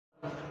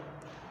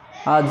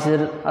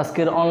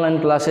আজকের অনলাইন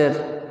ক্লাসের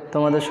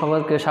তোমাদের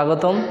সকলকে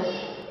স্বাগতম।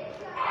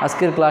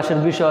 আজকের ক্লাসের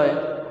বিষয়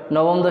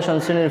নবম দশম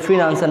শ্রেণীর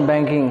finance and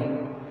banking.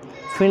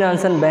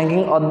 Finance and banking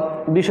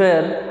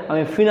বিষয়ের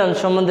আমি ফিনান্স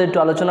সম্বন্ধে একটু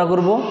আলোচনা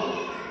করব।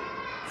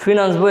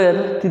 ফিনান্স বইয়ের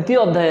তৃতীয়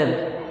অধ্যায়ের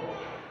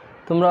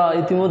তোমরা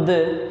ইতিমধ্যে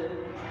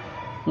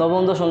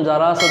নবম দশম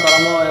যারা আছো তারা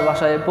মনে হয়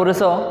বাসায়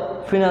পড়েছ।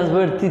 ফিনান্স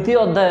বইয়ের তৃতীয়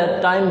অধ্যায়ের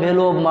টাইম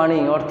ভ্যালু অফ মানি,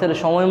 অর্থের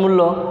সময় মূল্য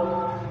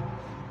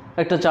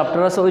একটা চ্যাপ্টার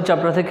আছে, ওই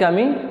চ্যাপ্টার থেকে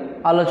আমি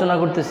আলোচনা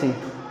করতেছি।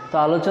 তো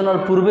আলোচনার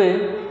পূর্বে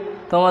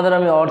তোমাদের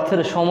আমি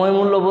অর্থের সময়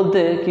মূল্য বলতে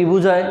কি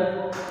বোঝায়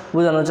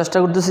বোঝানোর চেষ্টা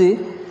করতেছি।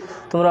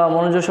 তোমরা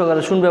মনোযোগ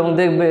সহকারে শুনবে এবং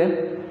দেখবে।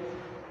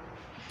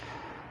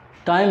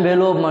 টাইম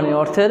ভ্যালু অফ মানি,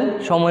 অর্থের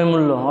সময়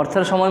মূল্য।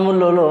 অর্থের সময়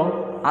মূল্য হলো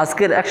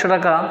আজকের 100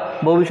 টাকা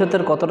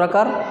ভবিষ্যতের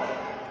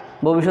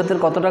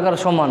কত টাকার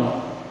সমান,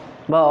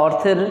 বা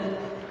অর্থের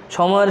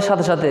সময়ের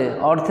সাথে সাথে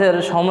অর্থের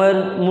সময়ের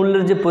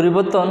মূল্যের যে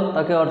পরিবর্তন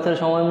তাকে অর্থের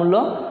সময় মূল্য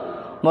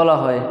বলা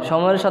হয়।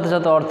 সময়ের সাথে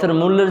সাথে অর্থের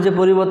মূল্যের যে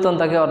পরিবর্তন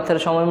তাকে অর্থের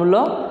সময় মূল্য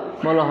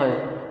বলা হয়।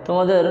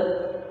 তোমাদের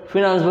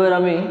ফিনান্স বইয়ের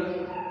আমি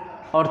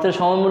অর্থের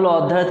সময় মূল্য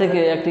অধ্যায় থেকে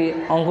একটি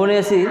অঙ্ক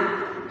নিয়েছি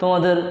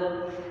তোমাদের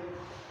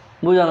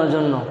বোঝানোর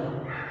জন্য।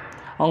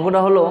 অঙ্কটা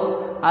হলো,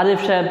 আরিফ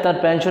সাহেব তার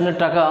পেনশনের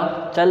টাকা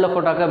 4 লক্ষ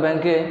টাকা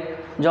ব্যাংকে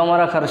জমা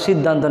রাখার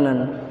সিদ্ধান্ত নেন।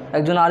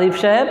 একজন আরিফ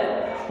সাহেব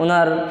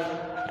ওনার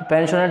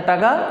পেনশনের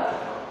টাকা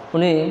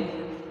উনি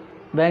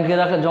ব্যাংকে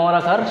জমা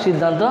রাখার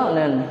সিদ্ধান্ত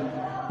নেন।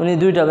 উনি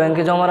 2টা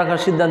ব্যাংকে জমা রাখার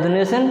সিদ্ধান্ত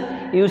নিয়েছেন।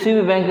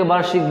 ইউসিবি ব্যাংকে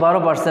বার্ষিক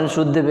 12%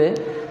 সুদ দেবে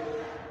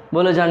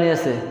বলে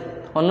জানিয়েছে।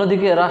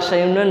 অন্যদিকে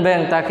রাজশাহী ইউনিয়ন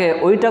ব্যাংক তাকে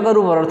ওই টাকার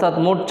উপর, অর্থাৎ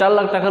মোট 4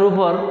 লাখ টাকার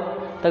উপর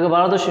তাকে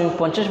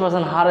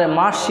 12.50% হারে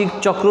মাসিক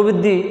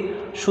চক্রবৃদ্ধি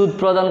সুদ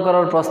প্রদান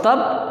করার প্রস্তাব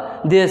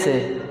দিয়েছে।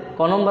 ক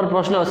নম্বর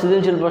প্রশ্ন,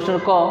 সৃজনশীল প্রশ্নের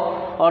ক,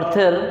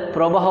 অর্থের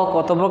প্রবাহ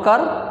কত প্রকার,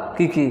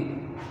 কি কি?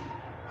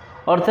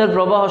 অর্থের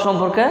প্রবাহ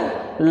সম্পর্কে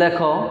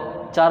লেখো।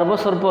 4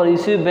 বছর পর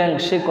ইউসিবি ব্যাংক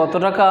সে কত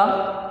টাকা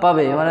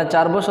পাবে, মানে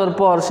 4 বছর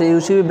পর সে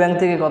ইউসিবি ব্যাংক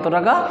থেকে কত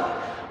টাকা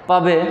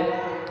পাবে?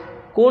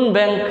 কোন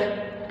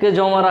ব্যাংকে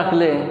জমা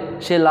রাখলে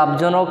সে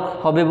লাভজনক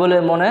হবে বলে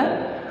মনে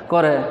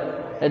করে?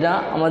 এটা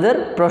আমাদের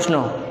প্রশ্ন।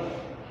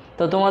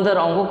 তো তোমাদের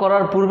অঙ্ক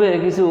করার পূর্বে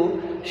কিছু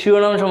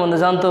শিরোনাম সম্বন্ধে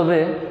জানতে হবে।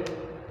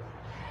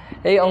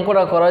 এই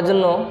অঙ্কটা করার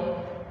জন্য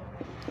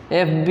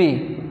এফবি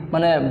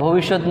মানে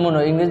ভবিষ্যৎ মূল্য,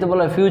 ইংরেজিতে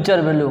বলা হয় ফিউচার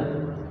ভ্যালু।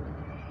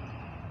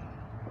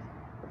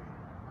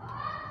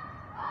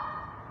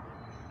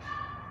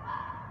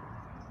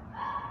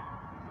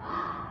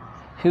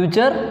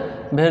 ফিউচার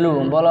ভ্যালু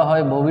বলা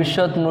হয়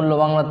ভবিষ্যৎ মূল্য,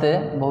 বাংলাতে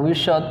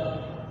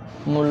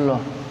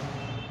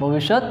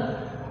ভবিষ্যৎ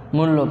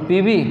মূল্য।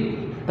 PB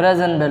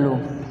present value,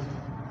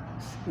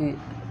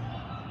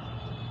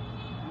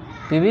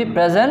 PB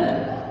present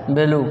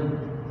value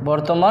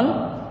বর্তমান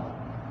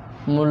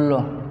মূল্য।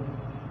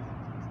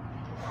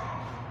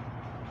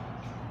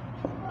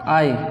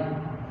 আই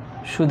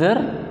সুদের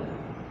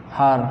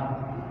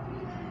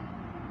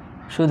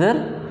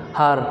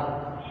হার।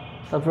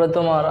 তারপরে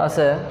তোমার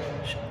আছে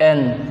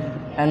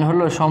এন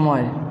হলো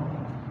সময়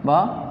বা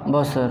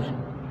বছর।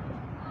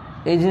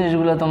 এই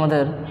জিনিসগুলো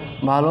তোমাদের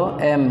ভালো।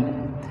 এম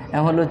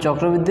হলো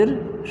চক্রবৃদ্ধির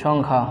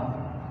সংখ্যা।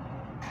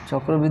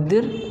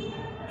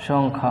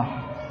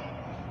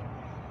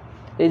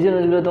 এই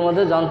জিনিসগুলো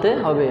তোমাদের জানতে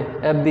হবে।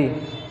 এফবি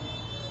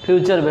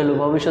ফিউচার ভ্যালু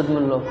ভবিষ্যৎ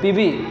মূল্য,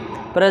 পিবি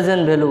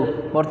প্রেজেন্ট ভ্যালু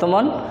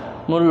বর্তমান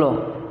মূল্য,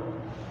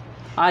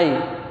 আই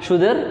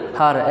সুদের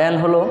হার, এন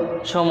হলো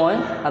সময়,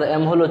 আর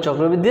এম হলো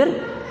চক্রবৃদ্ধির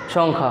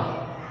সংখ্যা।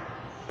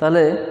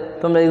 তাহলে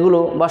তোমরা এগুলো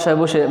বাসায়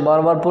বসে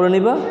বারবার পড়ে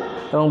নিবা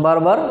এবং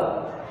বারবার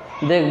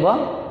দেখবা,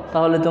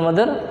 তাহলে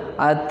তোমাদের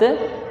আয়ত্তে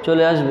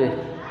চলে আসবে।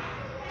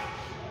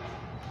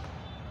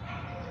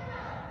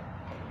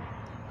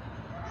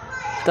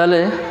 তাহলে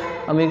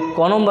আমি ক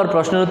নম্বর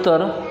প্রশ্নের উত্তর,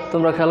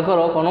 তোমরা খেয়াল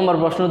করো। ক নম্বর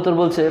প্রশ্নের উত্তর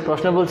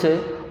প্রশ্নে বলছে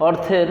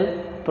অর্থের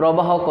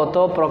প্রবাহ কত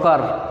প্রকার?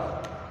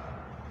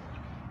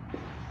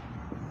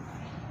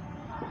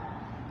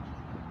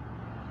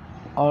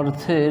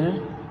 অর্থের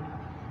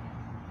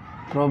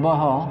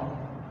প্রবাহ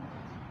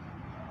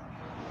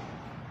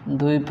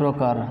 2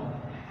 প্রকার,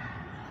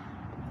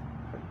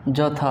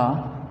 যথা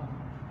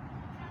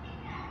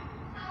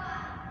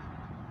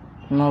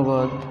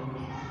নগদ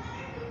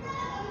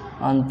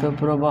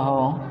আন্তঃপ্রবাহ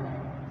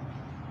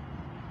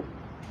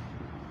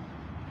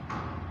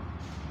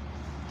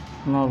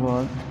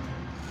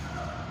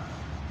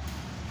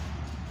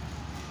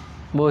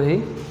বহি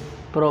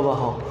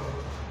প্রবাহ।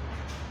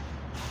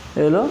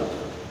 এগুলো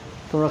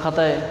তোমরা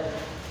খাতায়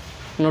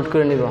নোট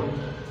করে নিবা।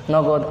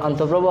 নগদ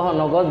আন্তঃপ্রবাহ,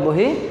 নগদ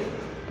বহি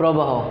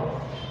প্রবাহ।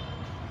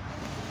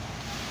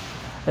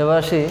 এবার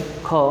আসি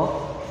খ,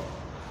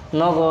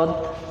 নগদ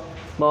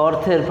বা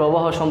অর্থের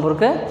প্রবাহ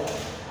সম্পর্কে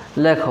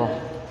লেখো।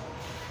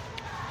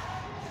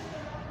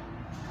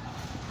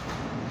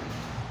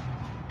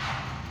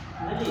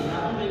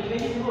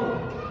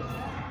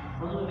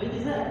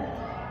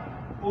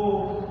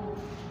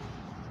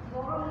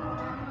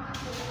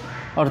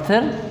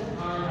 অর্থের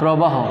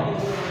প্রবাহ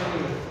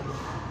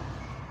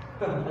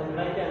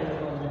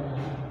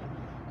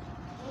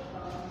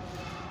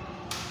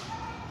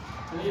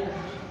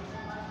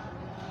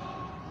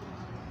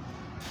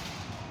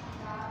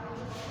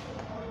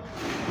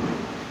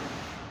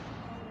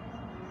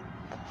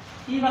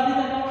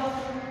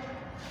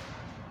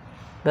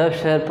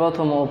ব্যবসায়ের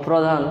প্রথম ও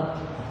প্রধান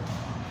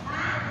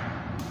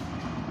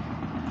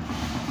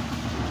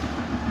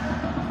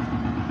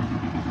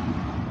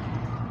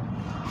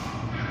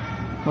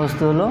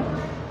বস্তু হলো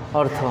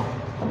অর্থ।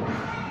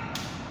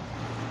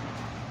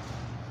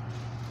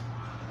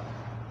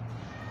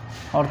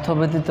 অর্থ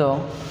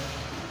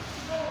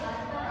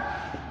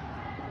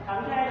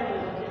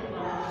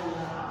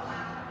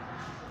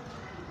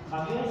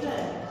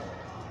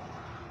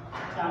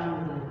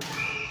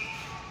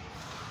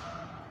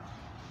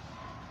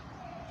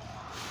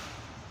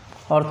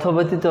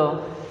ব্যতীত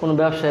কোনো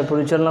ব্যবসায়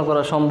পরিচালনা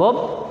করা সম্ভব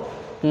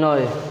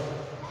নয়।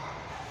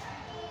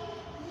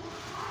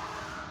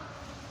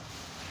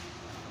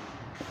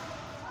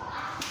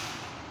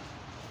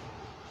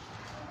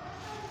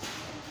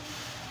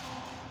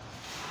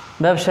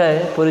 ব্যবসায়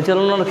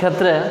পরিচালনার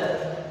ক্ষেত্রে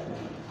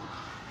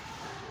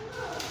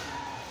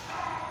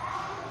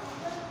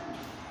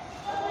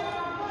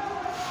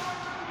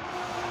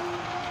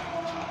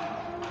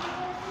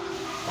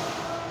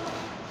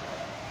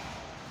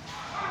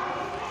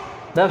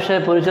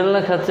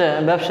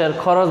ব্যবসায়ের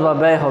খরচ বা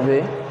ব্যয় হবে।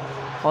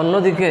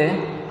 অন্যদিকে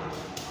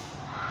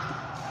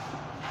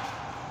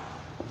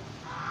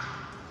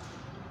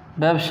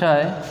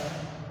ব্যবসায়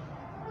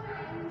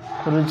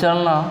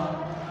পরিচালনা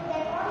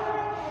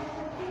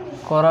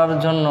করার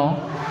জন্য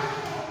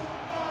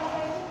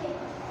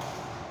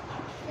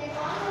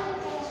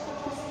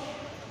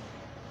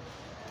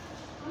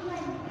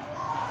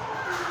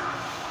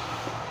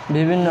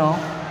বিভিন্ন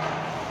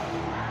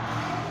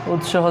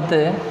উৎস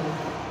হতে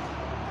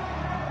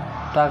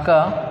টাকা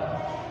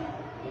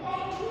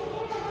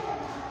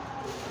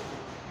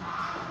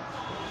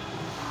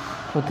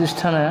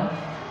প্রতিষ্ঠানে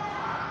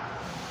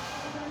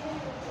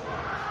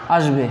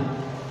আসবে।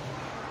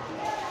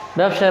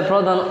 ব্যবসায়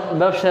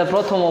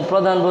প্রথম ও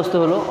প্রধান বস্তু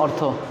হলো অর্থ।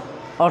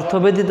 অর্থ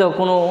ব্যতীত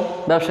কোনো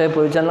ব্যবসায়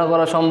পরিচালনা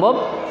করা সম্ভব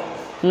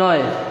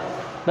নয়।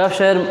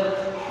 ব্যবসায়ের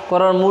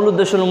করার মূল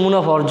উদ্দেশ্য হলো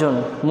মুনাফা অর্জন।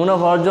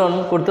 মুনাফা অর্জন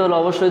করতে হলে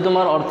অবশ্যই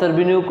তোমার অর্থের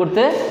বিনিয়োগ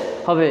করতে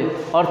হবে।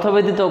 অর্থ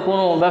ব্যতীত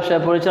কোনো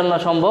ব্যবসায় পরিচালনা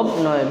সম্ভব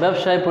নয়।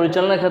 ব্যবসায়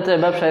পরিচালনার ক্ষেত্রে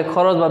ব্যবসায়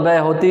খরচ বা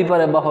ব্যয় হতেই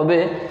পারে বা হবে।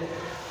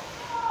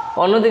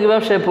 অন্যদিকে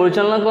ব্যবসায়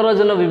পরিচালনা করার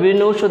জন্য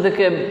বিভিন্ন উৎস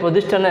থেকে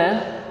প্রতিষ্ঠানে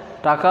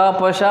টাকা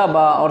পয়সা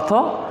বা অর্থ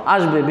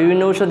আসবে।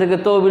 বিভিন্ন উৎস থেকে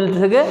তহবিল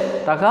থেকে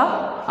টাকা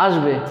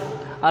আসবে।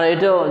 আর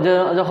এটাও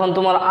যখন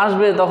তোমার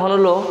আসবে তখন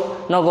হলো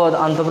নগদ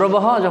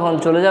আন্তঃপ্রবাহ, যখন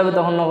চলে যাবে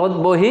তখন নগদ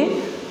বহি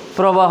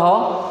প্রবাহ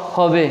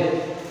হবে।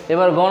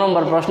 এবার গ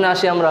নম্বর প্রশ্নে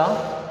আসি আমরা।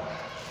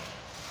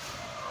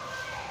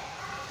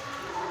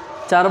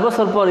 4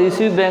 বছর পর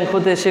ইউসিবি ব্যাংক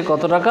হতে সে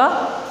কত টাকা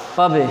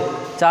পাবে?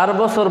 4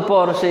 বছর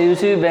পর সে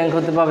ইউসিবি ব্যাংক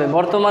হতে পাবে।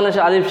 বর্তমানে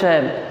সে আরিফ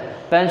সাহেব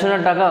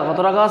পেনশনের টাকা কত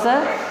টাকা আছে?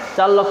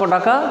 4 লক্ষ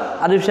টাকা।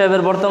 আরিফ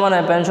সাহেবের বর্তমানে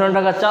পেনশনের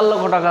টাকা 4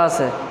 লক্ষ টাকা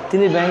আছে।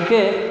 তিনি ব্যাংকে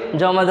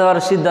জমা দেওয়ার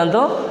সিদ্ধান্ত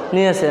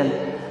নিয়েছেন।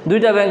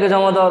 2টা ব্যাংকে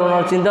জমা দেওয়ার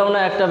ওনার চিন্তা ভাবনা।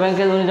 একটা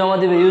ব্যাংকে উনি জমা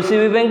দিবে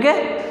ইউসিবি ব্যাংকে,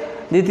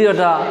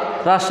 দ্বিতীয়টা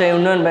রাজশাহী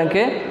উন্নয়ন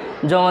ব্যাংকে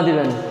জমা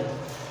দিবেন।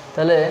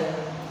 তাহলে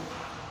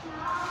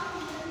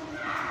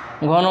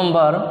ঘ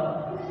নম্বর,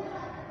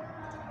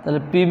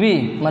 তাহলে পিবি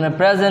মানে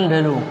প্রেজেন্ট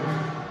ভ্যালু,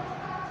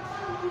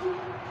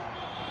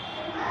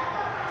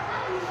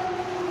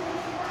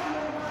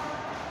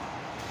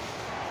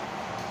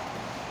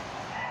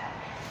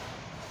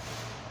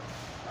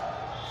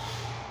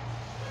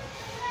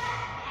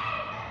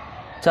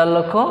 চার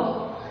লক্ষ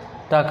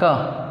টাকা।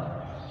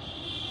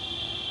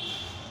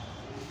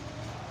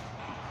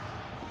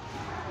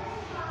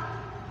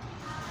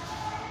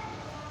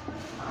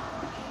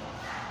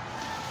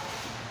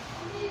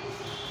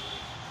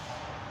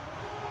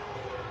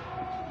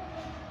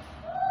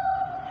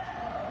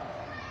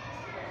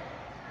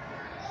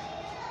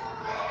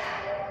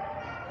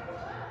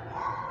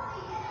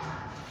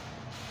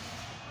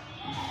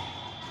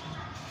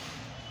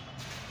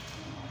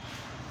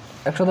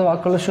 একসাথে ভাগ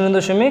করলে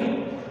 0.12।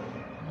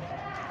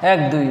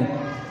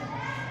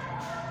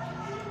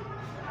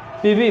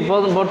 পিবি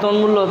বর্তমান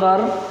মূল্য তার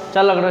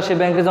 4 লাখ টাকা, সে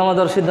ব্যাংকে জমা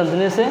দেওয়ার সিদ্ধান্ত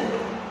নিয়েছে।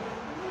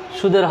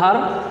 সুদের হার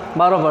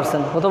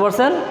 12%। কত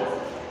পার্সেন্ট?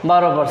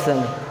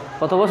 12%।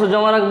 কত বছর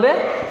জমা রাখবে?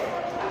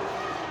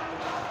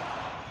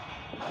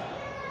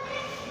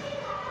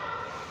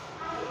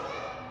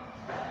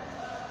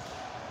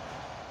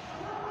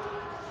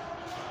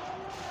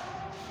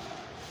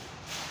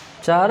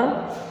 4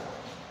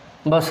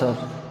 বছর।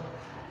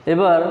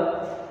 এবার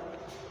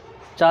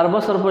 4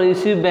 বছর পর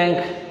ইউসিবি ব্যাংক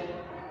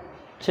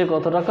সে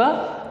কত টাকা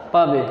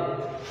পাবে?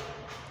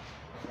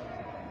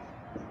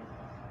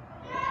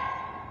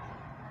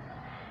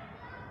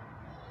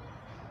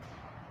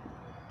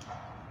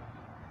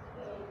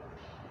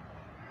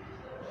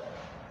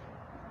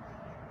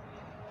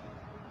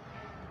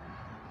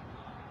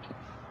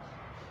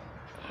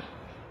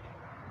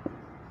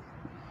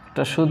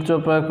 একটা সূত্র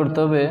প্রয়োগ করতে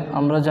হবে।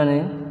 আমরা জানি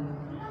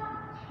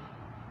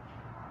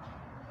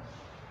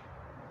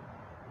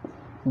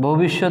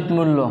ভবিষ্যৎ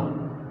মূল্য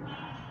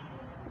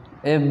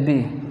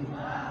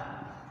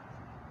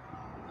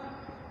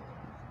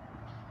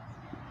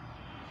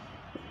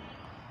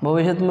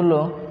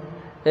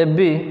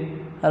এফবি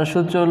আর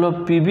সূত্র হলো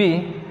পিবি,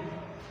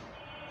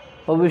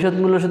 ভবিষ্যৎ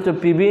মূল্য সূত্র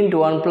PB into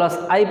 1 plus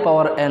I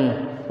power N,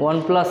 1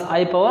 plus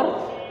I power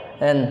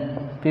N,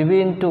 PB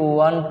into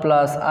 1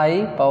 plus I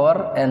power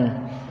N.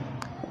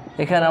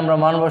 এখানে আমরা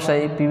মান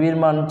বসাই, পিবির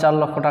মান 4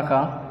 লক্ষ টাকা,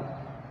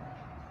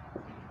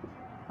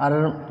 আর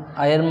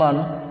আয়ের মান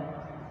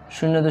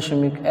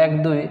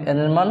 0.12,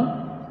 এনের মান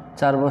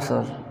 4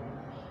 বছর,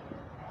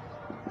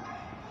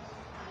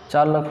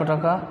 4 লক্ষ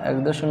টাকা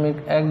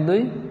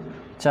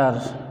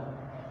 1.124।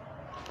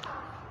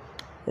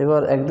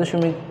 এবার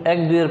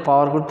 1.12 এর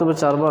পাওয়ার করতে হবে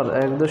 4 বার,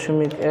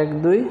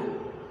 1.12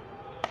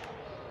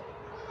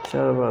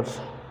 4 বার,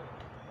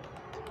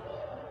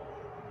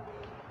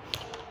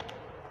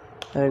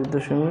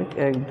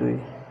 1.12।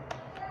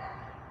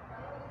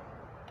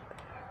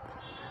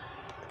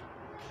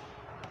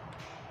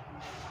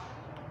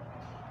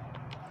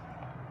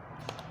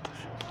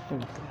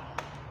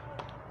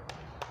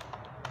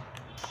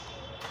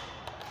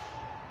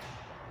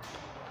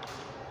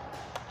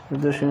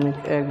 দশমিক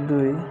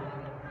 1.2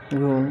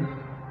 গুণ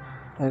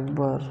 1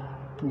 বার,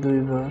 2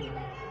 বার,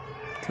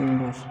 3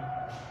 বার,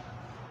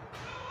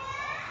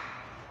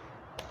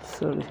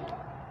 সরি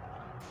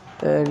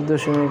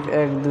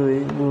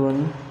 1.12 গুণ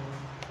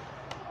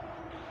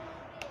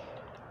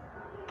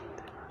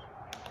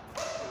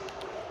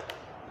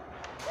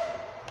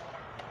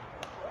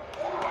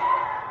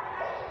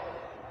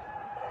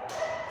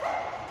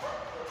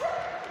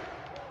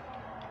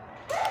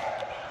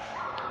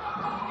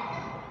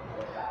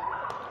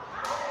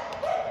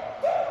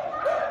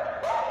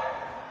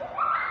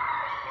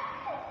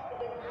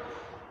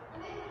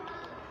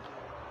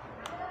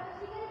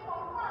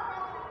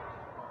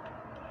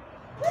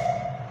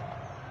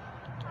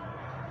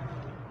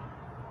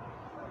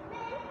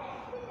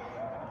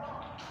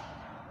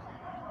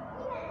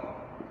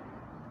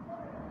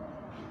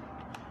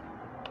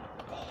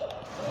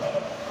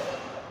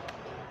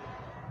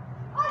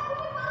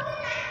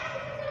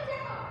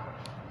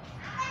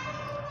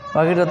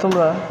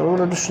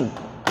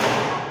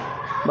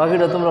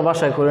বাকিটা তোমরা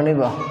বাসায় করে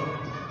নিবা।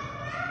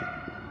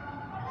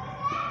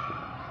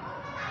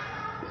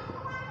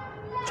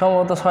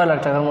 সম্ভবত 6 লাখ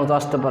টাকার মতো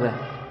আসতে পারে।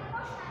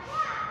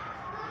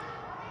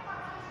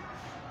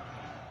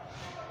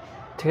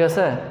 ঠিক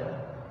আছে,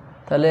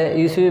 তাহলে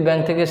ইউসিবি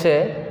ব্যাংক থেকে সে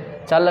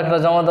 4 লাখ টাকা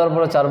জমা দেওয়ার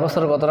পরে 4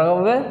 বছরে কত টাকা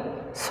পাবে?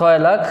 6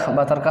 লাখ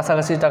বা তার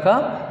কাছাকাছি টাকা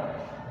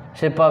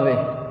সে পাবে।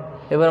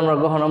 এবার আমরা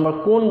গ্রহ নম্বর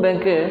কোন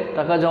ব্যাংকে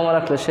টাকা জমা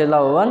রাখলে সে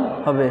লাভবান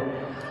হবে।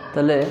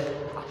 তাহলে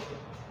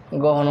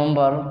গ্রহ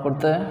নম্বর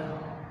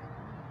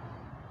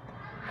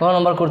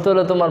করতে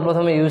হলে তোমার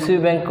প্রথমে ইউসিবি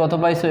ব্যাংক কত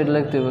পাইছো এটা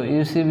লিখতে হবে।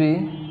 ইউসিবি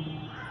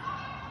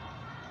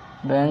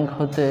ব্যাংক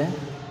হতে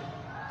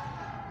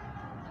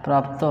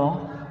প্রাপ্ত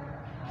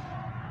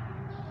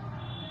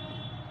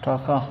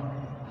টাকা,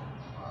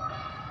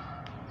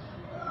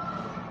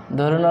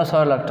 ধরে নাও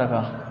 6 লাখ টাকা,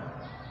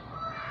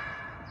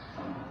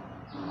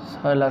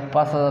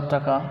 6,05,000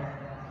 টাকা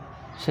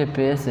সে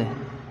পেয়েছে।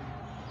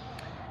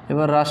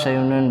 এবার Rajshahi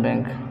union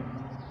bank,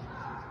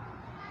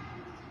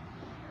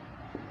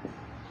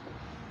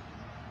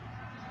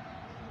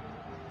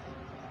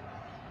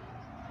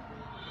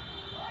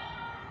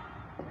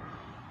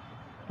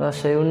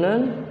 Rajshahi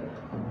union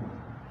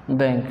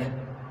bank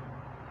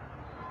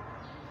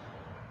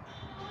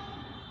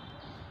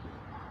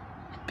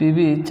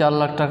PB 4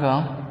 lakh টাকা,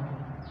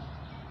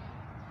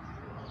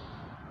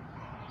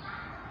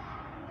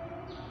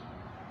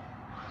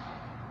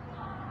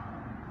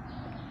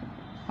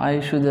 আয়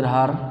সুদের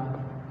হার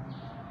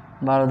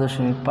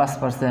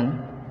 12.5%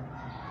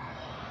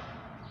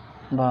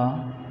 বা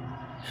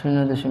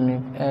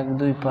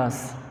 0.125,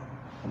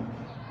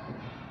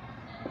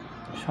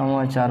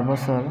 সময় 4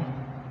 বছর,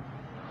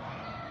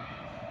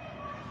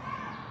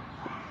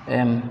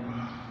 এম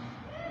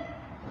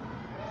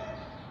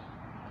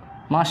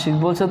মাসিক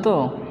বলছে তো,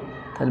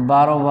 তাহলে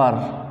 12 বার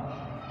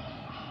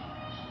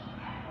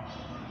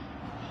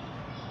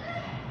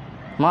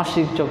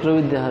মাসিক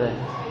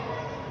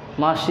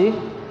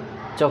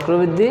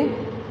চক্রবৃদ্ধি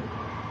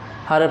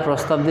হারে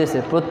প্রস্তাব দিয়েছে।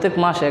 প্রত্যেক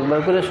মাসে একবার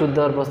করে সুদ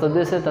দেওয়ার প্রস্তাব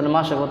দিয়েছে। তাহলে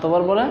মাসে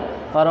কতবার বলে?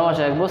 12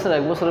 মাসে 1 বছর,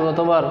 1 বছরে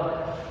কতবার?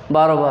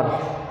 12 বার।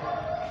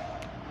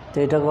 তো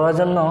এটা করার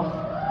জন্য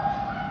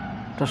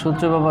একটা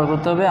সূত্র ব্যবহার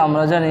করতে হবে।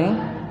 আমরা জানি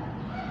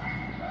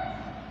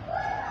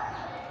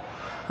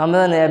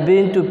FB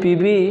into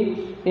PB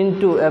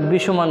into FB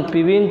সমান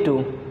PB into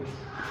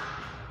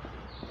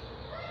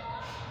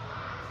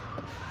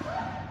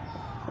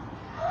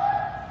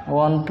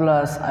one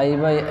plus I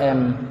by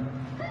M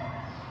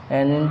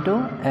N into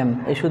M.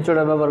 এই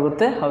সূত্রটা ব্যবহার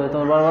করতে হবে।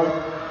 তোমার বারবার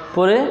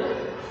পরে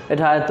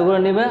এটা আয়ত্ত করে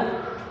নিবে।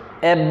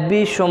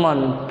 এফবি সমান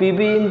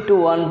PB into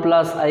 1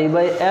 plus I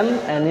by M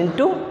N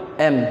into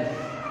M,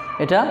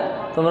 এটা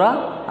তোমরা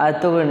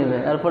আয়ত্ত করে নিবে।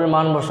 এরপরে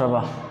মান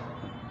বসাবা।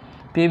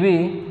 পিবি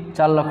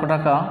 4 লক্ষ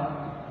টাকা,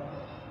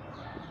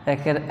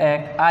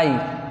 1/1 I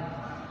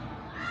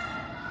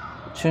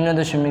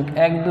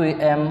 0.12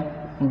 M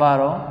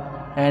 12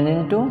 N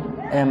into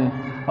M,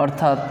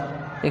 অর্থাৎ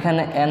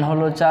এখানে এন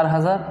হলো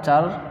 4000,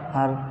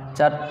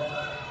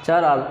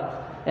 4 আর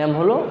এম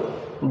হলো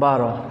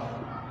 12।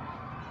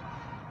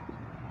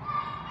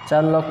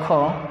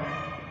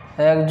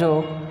 4,01,000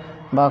 যোগ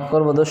ভাগ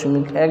করব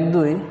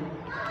 0.12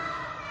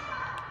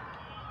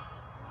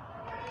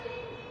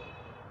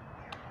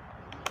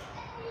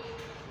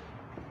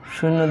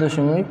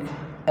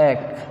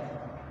 0.1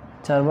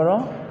 4 বারো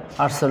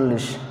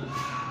 48।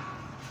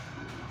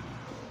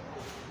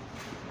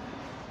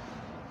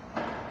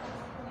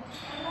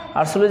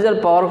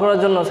 পাওয়ার করার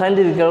জন্য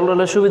সাইন্টিফিক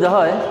ক্যালকুলেটরের সুবিধা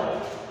হয়,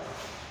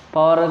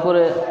 পাওয়ার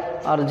করে।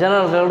 আর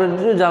জেনারেল ক্যালকুলেটর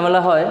যদি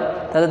ঝামেলা হয়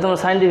তাহলে তোমরা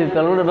সাইন্টিফিক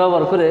ক্যালকুলেটর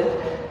ব্যবহার করে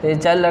এই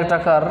 4 লাখ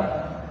টাকার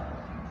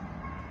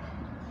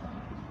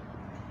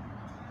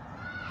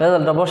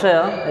রেজাল্টটা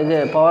বসায়া, এই যে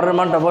পাওয়ারের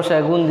মানটা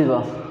বসায় গুণ দিবা,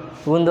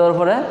 গুণ দেওয়ার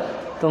পরে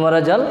তোমার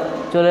রেজাল্ট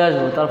চলে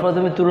আসবে। তারপরে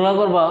তুমি তুলনা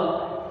করবা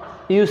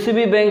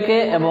ইউসিবি ব্যাংকে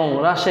এবং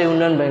রাজশাহী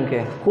উন্নয়ন ব্যাংকে,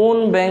 কোন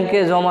ব্যাংকে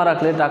জমা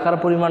রাখলে টাকার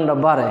পরিমাণটা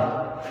বাড়ে।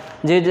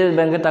 যে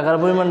ব্যাংকে টাকার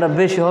পরিমাণটা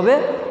বেশি হবে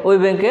ওই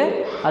ব্যাংকে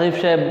আরিফ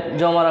সাহেব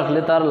জমা রাখলে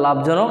তার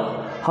লাভজনক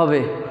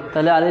হবে।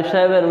 তাহলে আরিফ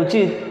সাহেবের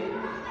উচিত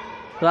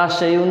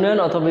রাজশাহী উন্নয়ন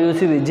অথবা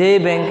ইউসিবি, যেই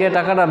ব্যাংকে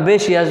টাকাটা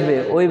বেশি আসবে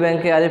ওই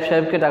ব্যাংকে আরিফ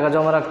সাহেবকে টাকা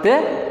জমা রাখতে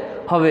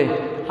হবে।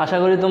 আশা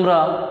করি তোমরা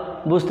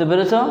বুঝতে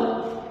পেরেছ।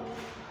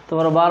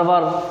 তোমরা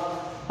বারবার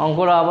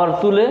অঙ্কটা আবার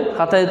তুলে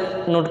খাতায়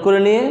নোট করে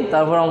নিয়ে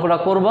তারপর অঙ্কটা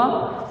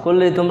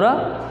করলেই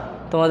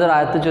তোমাদের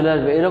আয়ত্তে চলে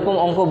আসবে। এরকম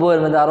অঙ্ক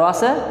বইয়ের মধ্যে আরও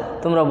আছে,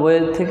 তোমরা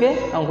বইয়ের থেকে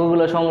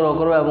অঙ্কগুলো সংগ্রহ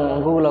করবা এবং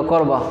অঙ্কগুলো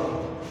করবা।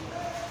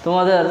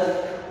 তোমাদের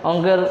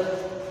অঙ্কের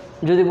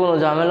যদি কোনো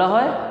ঝামেলা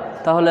হয়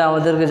তাহলে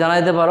আমাদেরকে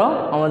জানাইতে পারো,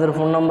 আমাদের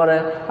ফোন নম্বরে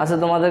আছে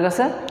তোমাদের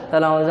কাছে।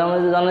 তাহলে আমাদের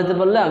জানাইতে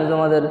পারলে আমি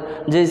তোমাদের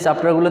যেই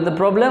চ্যাপ্টারগুলোতে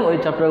প্রবলেম ওই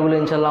চ্যাপ্টারগুলো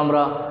ইনশাল্লাহ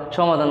আমরা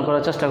সমাধান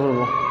করার চেষ্টা করব।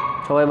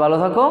 সবাই ভালো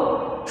থাকো,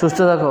 সুস্থ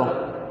থাকো।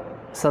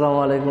 আসসালামু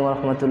আলাইকুম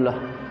রহমতুল্লাহ।